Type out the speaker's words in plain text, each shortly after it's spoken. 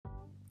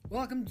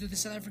Welcome to the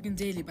South African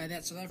Daily by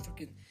That South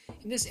African.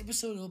 In this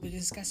episode, we'll be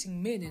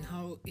discussing men and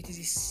how it is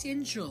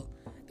essential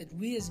that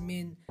we as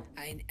men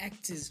are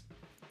enactors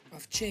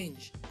of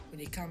change when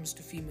it comes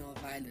to female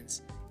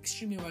violence.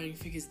 Extremely worrying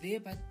figures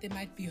there, but there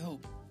might be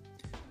hope.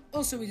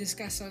 Also, we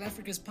discuss South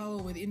Africa's power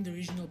within the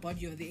regional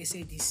body of the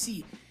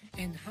SADC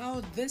and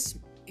how this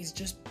is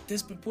just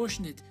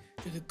disproportionate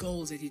to the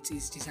goals that it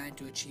is designed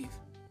to achieve.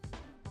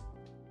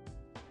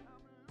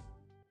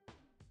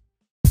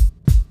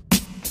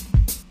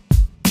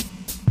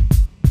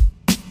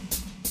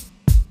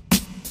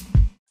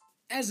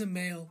 As a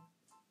male,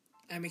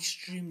 I'm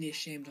extremely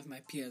ashamed of my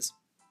peers.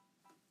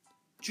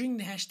 During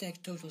the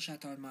hashtag Total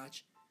Shutdown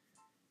March,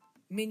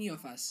 many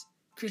of us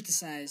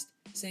criticized,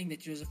 saying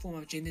that it was a form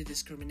of gender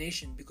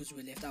discrimination because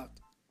we were left out.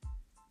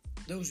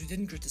 Those who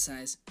didn't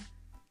criticize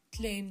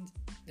claimed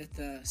that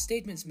the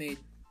statements made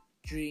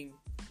during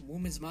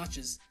women's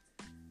marches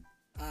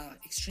are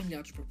extremely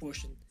out of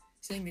proportion,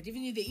 saying that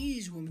even if there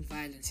is women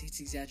violence,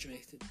 it's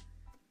exaggerated.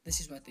 This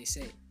is what they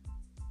say.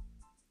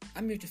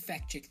 I'm here to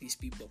fact check these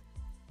people.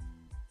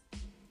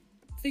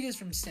 Figures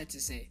from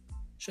StatSA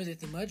show that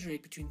the murder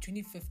rate between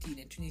 2015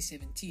 and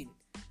 2017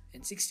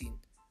 and 16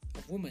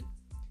 of women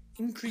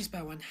increased by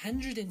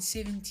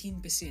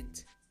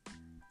 117%.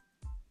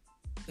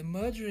 The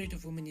murder rate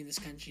of women in this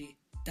country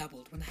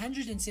doubled,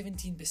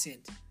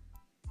 117%.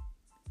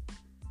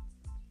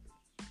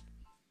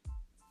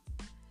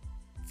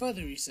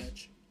 Further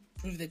research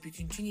proved that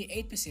between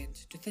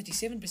 28% to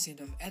 37%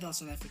 of adult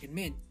South African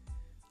men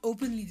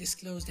openly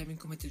disclosed having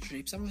committed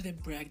rape. Some of them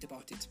bragged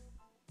about it.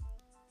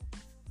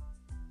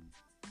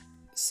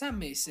 Some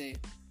may say,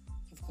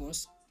 of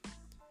course,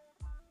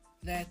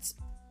 that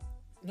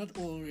not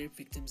all rape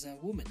victims are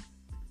women.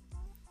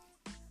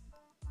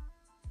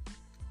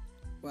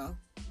 Well,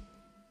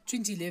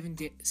 2011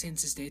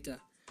 census data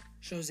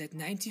shows that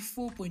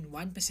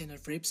 94.1%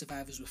 of rape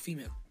survivors were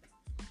female,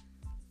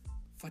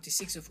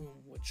 46% of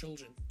whom were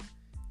children,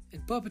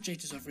 and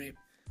perpetrators of rape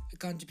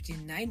account to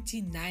between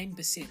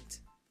 99%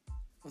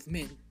 of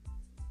men.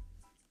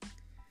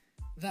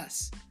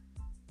 Thus,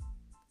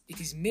 it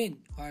is men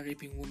who are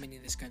raping women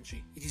in this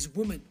country. It is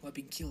women who are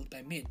being killed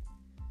by men.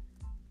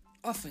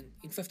 Often,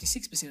 in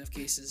 56% of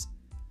cases,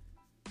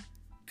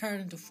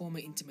 current or former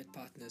intimate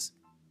partners.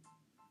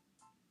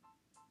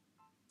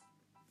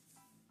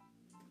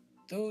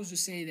 Those who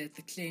say that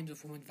the claims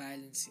of women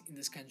violence in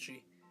this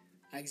country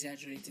are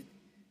exaggerated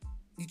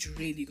need to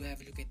really go have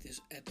a look at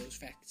those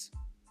facts.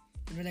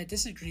 And while I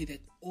disagree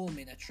that all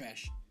men are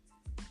trash,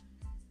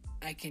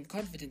 I can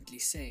confidently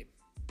say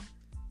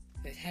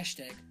that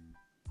hashtag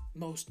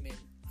most men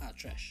are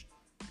trash.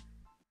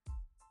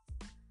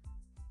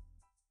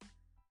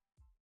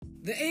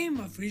 The aim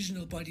of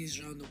regional bodies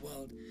around the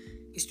world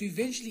is to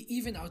eventually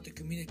even out the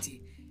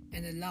community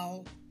and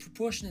allow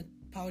proportionate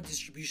power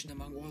distribution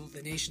among all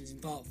the nations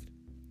involved.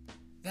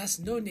 Thus,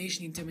 no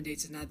nation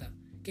intimidates another,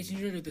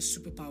 getting rid of the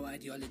superpower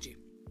ideology.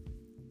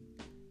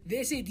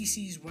 The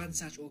SADC is one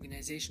such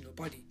organization or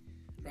body,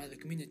 rather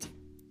community.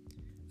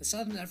 The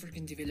Southern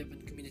African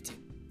Development Community,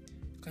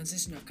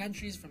 consisting of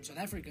countries from South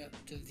Africa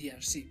to the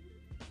DRC.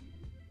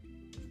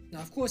 Now,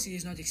 of course, it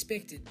is not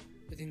expected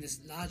within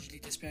this largely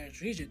disparate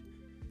region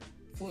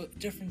for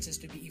differences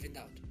to be evened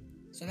out.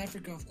 South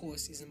Africa, of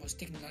course, is the most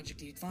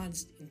technologically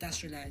advanced,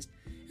 industrialized,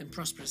 and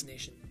prosperous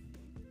nation.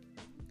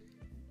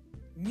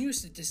 New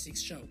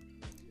statistics show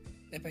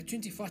that by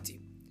 2040,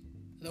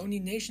 the only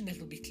nation that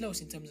will be close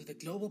in terms of the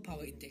global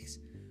power index,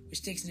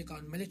 which takes into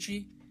account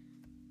military,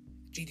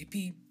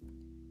 GDP,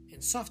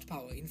 and soft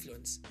power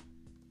influence,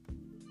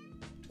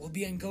 will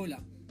be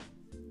Angola,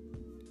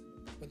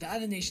 with the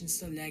other nations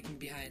still lagging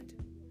behind.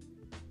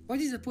 What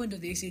is the point of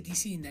the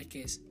SADC in that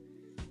case?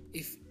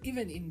 If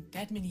even in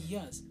that many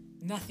years,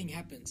 nothing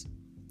happens,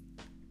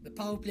 the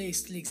power play is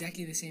still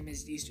exactly the same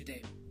as it is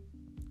today.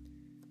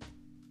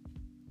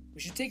 We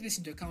should take this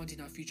into account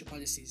in our future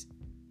policies.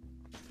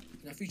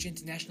 In our future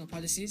international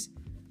policies,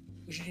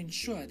 we should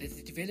ensure that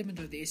the development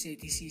of the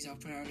SADC is our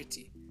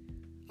priority.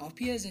 Our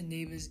peers and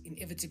neighbors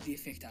inevitably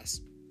affect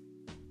us.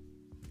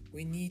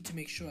 We need to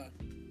make sure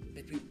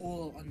that we're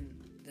all on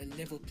the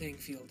level playing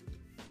field.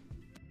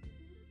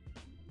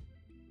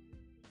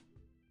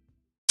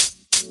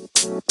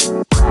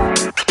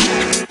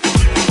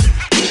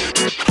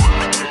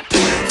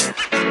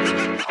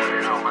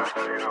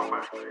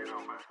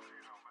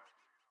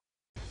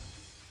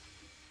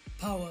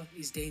 Power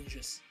is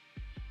dangerous,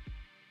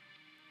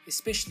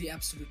 especially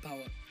absolute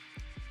power.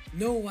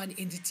 No one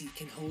entity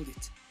can hold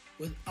it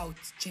without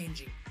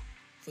changing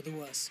for the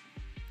worse.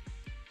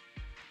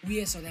 We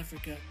as South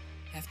Africa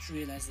have to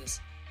realize this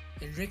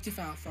and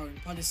rectify our foreign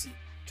policy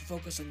to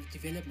focus on the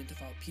development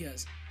of our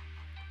peers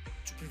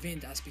to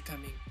prevent us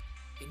becoming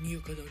a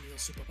neo-colonial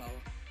superpower.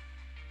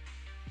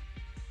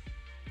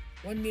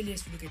 One merely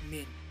has to look at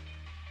men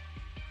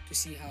to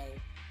see how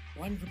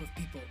one group of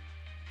people,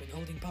 when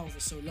holding power for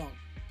so long,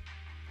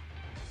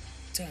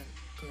 turn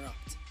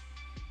corrupt.